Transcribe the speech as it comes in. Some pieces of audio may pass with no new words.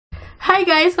Hi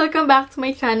guys! Welcome back to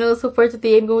my channel. So for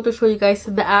today, I'm going to show you guys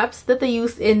the apps that I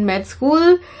use in med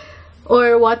school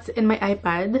or what's in my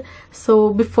iPad.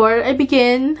 So before I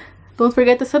begin, don't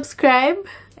forget to subscribe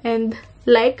and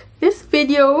like this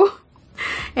video.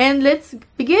 And let's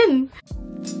begin!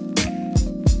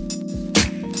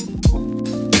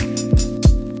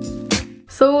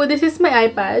 So this is my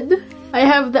iPad. I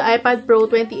have the iPad Pro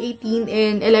 2018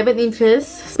 in 11 inches,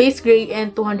 space gray,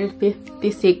 and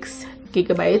 256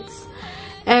 gigabytes.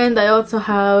 And I also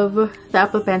have the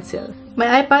Apple Pencil.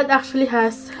 My iPad actually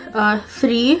has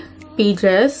 3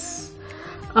 pages.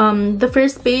 The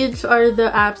first page are the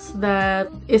apps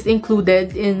that is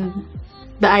included in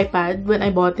the iPad when I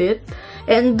bought it.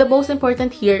 And the most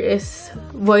important here is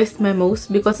voice memos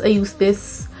because I use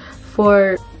this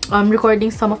for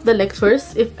recording some of the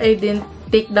lectures if I didn't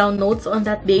take down notes on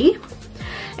that day.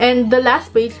 And the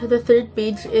last page, the third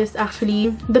page, is actually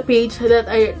the page that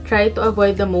I try to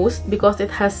avoid the most because it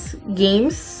has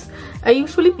games. I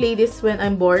usually play this when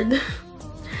I'm bored.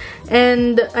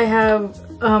 And I have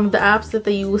the apps that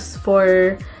I use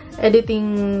for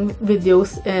editing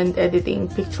videos and editing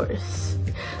pictures.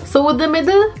 So the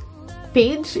middle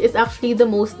page is actually the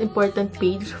most important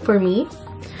page for me.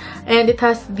 And it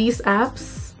has these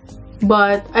apps.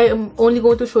 But I am only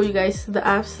going to show you guys the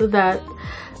apps that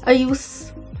I use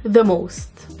the most.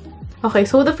 Okay,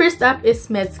 so the first app is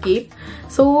Medscape.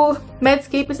 So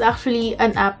Medscape is actually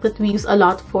an app that we use a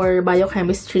lot for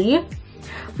biochemistry.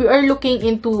 We are looking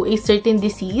into a certain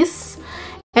disease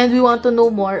and we want to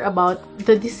know more about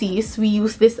the disease. We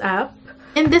use this app.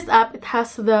 In this app, it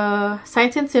has the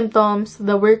signs and symptoms,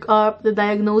 the workup, the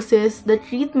diagnosis, the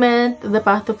treatment, the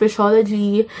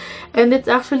pathophysiology, and it's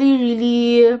actually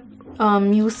really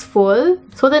useful.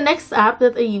 So the next app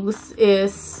that I use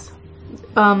is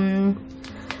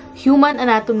Human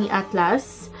Anatomy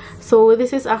Atlas. So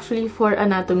this is actually for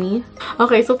anatomy.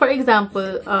 Okay, so for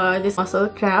example, this muscle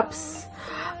cramps.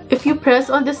 If you press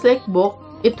on this like book,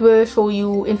 it will show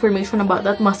you information about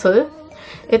that muscle.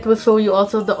 It will show you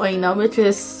also the oina, which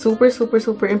is super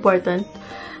important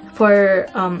for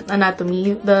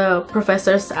anatomy. The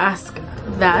professors ask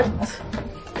that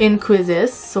in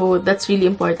quizzes, so that's really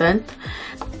important.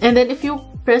 And then if you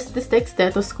press this like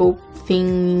stethoscope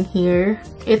thing here,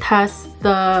 it has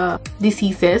the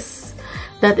diseases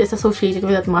that is associated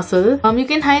with that muscle. You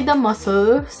can hide the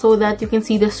muscle so that you can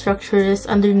see the structures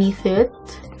underneath it.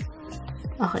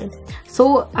 Okay,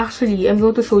 so actually I'm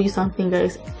going to show you something,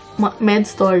 guys. Med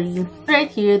story. Right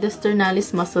here, the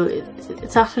sternalis muscle,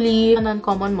 it's actually an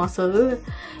uncommon muscle,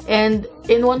 and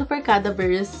in one of our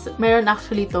cadavers meron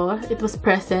actually to, it was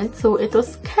present, so it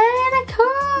was kind of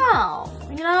cool,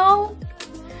 you know.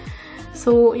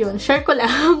 So yun, share ko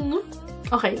lang.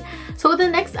 Okay, so the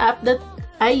next app that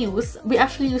I use, we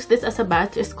actually use this as a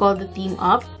batch, is called the Team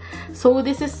Up. So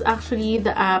this is actually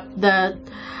the app that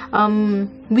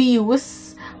we use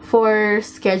for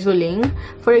scheduling.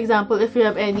 For example, if you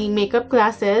have any makeup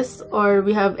classes or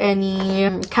we have any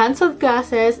canceled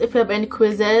classes, if you have any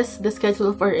quizzes, the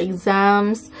schedule for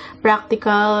exams,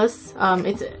 practicals,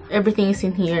 everything is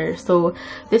in here. So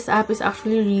this app is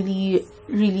actually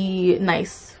really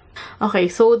nice. Okay,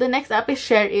 so the next app is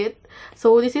Share It.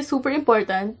 So this is super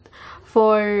important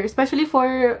for, especially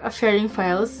for sharing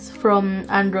files from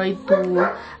Android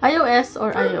to iOS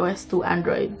or iOS to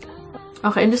Android.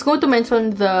 Okay, I'm just going to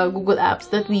mention the Google apps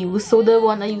that we use. So the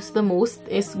one I use the most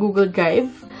is Google Drive.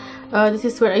 This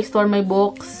is where I store my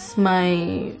books,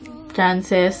 my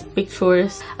chances,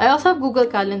 pictures. I also have Google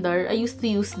Calendar. I used to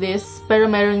use this, pero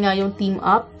meron nga yung Team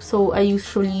Up, so I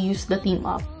usually use the Team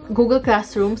Up. Google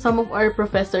Classroom, some of our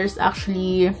professors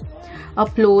actually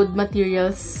upload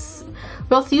materials.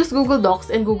 We also use Google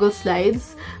Docs and Google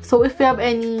Slides. So if you have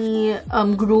any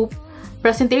group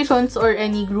presentations or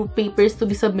any group papers to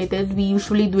be submitted, we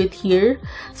usually do it here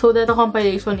so that the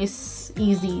compilation is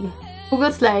easy.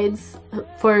 Google Slides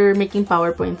for making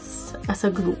PowerPoints as a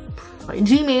group. Okay,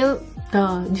 Gmail.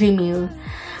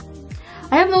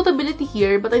 I have Notability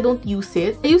here, but I don't use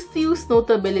it. I used to use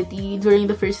Notability during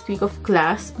the first week of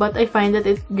class, but I find that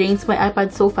it drains my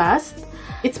iPad so fast.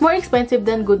 It's more expensive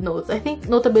than GoodNotes. I think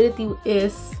Notability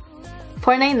is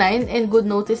 $4.99 and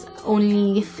GoodNotes is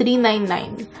only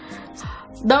 $3.99.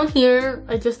 Down here,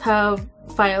 I just have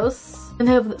files and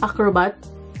I have Acrobat.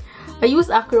 I use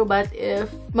Acrobat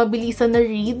if mabilisan na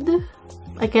read.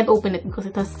 I can't open it because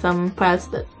it has some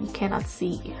files that you cannot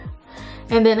see.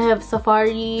 And then I have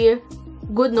Safari,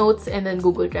 GoodNotes, and then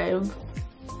Google Drive.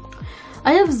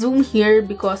 I have Zoom here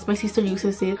because my sister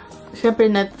uses it. Syempre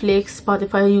Netflix,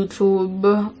 Spotify,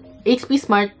 YouTube, HP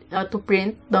Smart to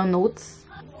print down notes.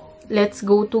 Let's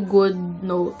go to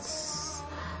GoodNotes.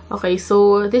 Okay,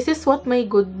 so this is what my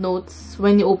good notes,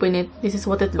 when you open it, this is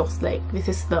what it looks like. This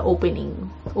is the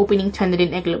opening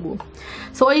Channerin Eglabu.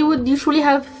 So I would usually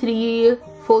have 3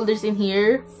 folders in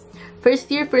here.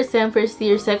 First year, first sem, first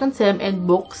year, second sem, and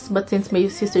books. But since my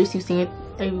sister is using it,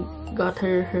 I got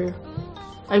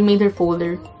I made her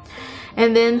folder.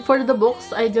 And then for the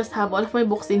books, I just have all of my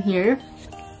books in here.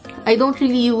 I don't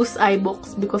really use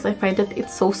iBooks because I find that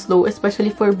it's so slow, especially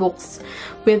for books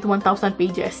with 1,000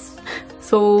 pages.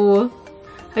 So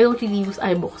I don't really use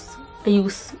iBooks. I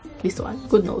use this one,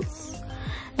 GoodNotes.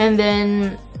 And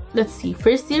then let's see,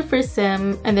 first year, first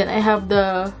sem, and then I have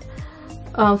the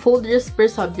folders per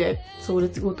subject. So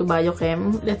let's go to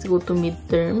biochem. Let's go to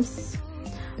midterms.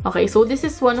 Okay, so this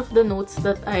is one of the notes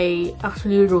that I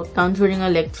actually wrote down during a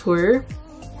lecture.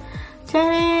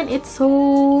 Charan! It's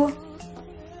so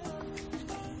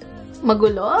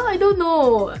magulo? I don't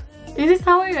know. This is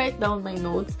how I write down my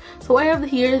notes. So I have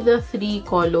here the 3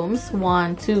 columns.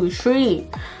 1, 2, 3.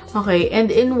 Okay, and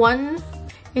in one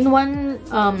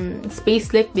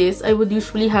space like this, I would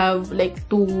usually have like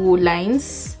 2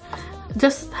 lines.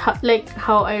 Just like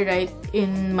how I write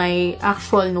in my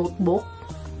actual notebook.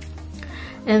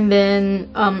 And then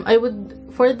I would,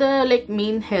 for the like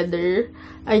main header,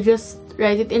 I just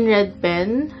write it in red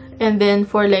pen, and then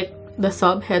for like the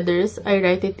sub headers, I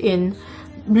write it in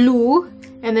blue,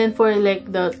 and then for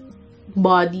like the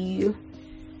body,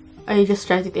 I just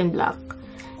write it in black.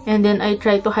 And then I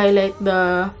try to highlight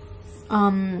the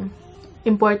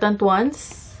important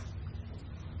ones.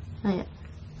 Ayan.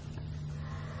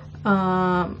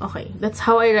 Okay, that's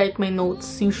how I write my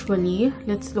notes usually.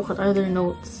 Let's look at other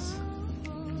notes.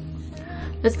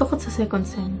 Let's look at the second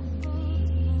sem.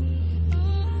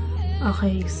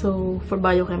 Okay, so for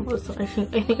biochem also, I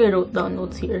think I wrote down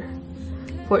notes here.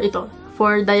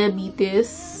 For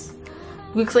diabetes,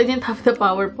 because I didn't have the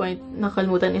PowerPoint,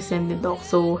 nakalimutan i-send ni Doc.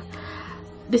 So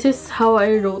this is how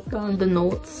I wrote down the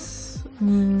notes.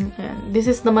 And this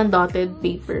is naman dotted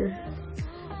paper.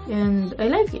 And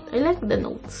I like it. I like the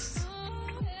notes.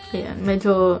 Ayan,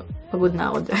 medyo pagod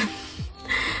na ako dyan.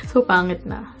 So pangit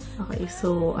na. Okay,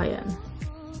 so ayan.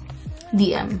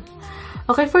 DM.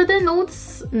 Okay, for the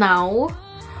notes now,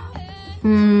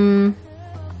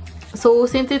 so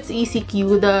since it's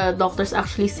ECQ, the doctors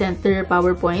actually sent their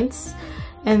PowerPoints.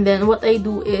 And then what I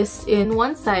do is, in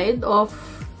one side of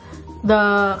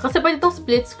the, kasi pwede itong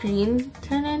split screen.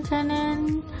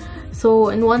 So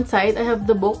in one side, I have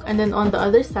the book, and then on the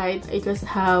other side, I just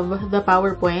have the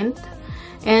PowerPoint.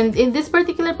 And in this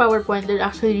particular PowerPoint, there are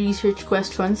actually research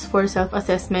questions for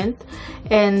self-assessment.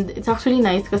 And it's actually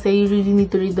nice because you really need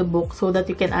to read the book so that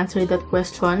you can answer that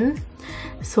question.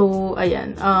 So,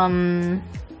 ayan.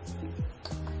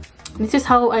 This is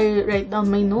how I write down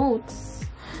my notes.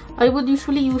 I would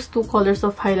usually use 2 colors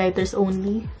of highlighters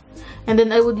only. And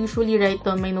then I would usually write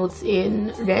down my notes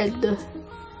in red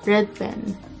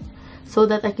pen, so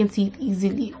that I can see it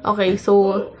easily. Okay,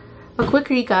 so a quick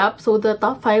recap. So the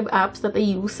top 5 apps that I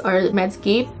use are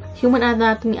Medscape, Human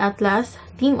Anatomy Atlas,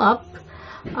 Team Up,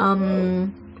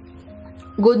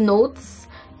 GoodNotes,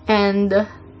 and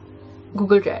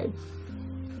Google Drive.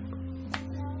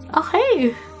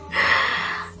 Okay.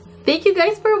 Thank you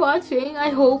guys for watching. I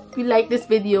hope you like this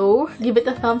video. Give it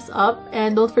a thumbs up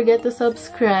and don't forget to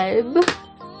subscribe.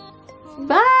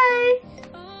 Bye!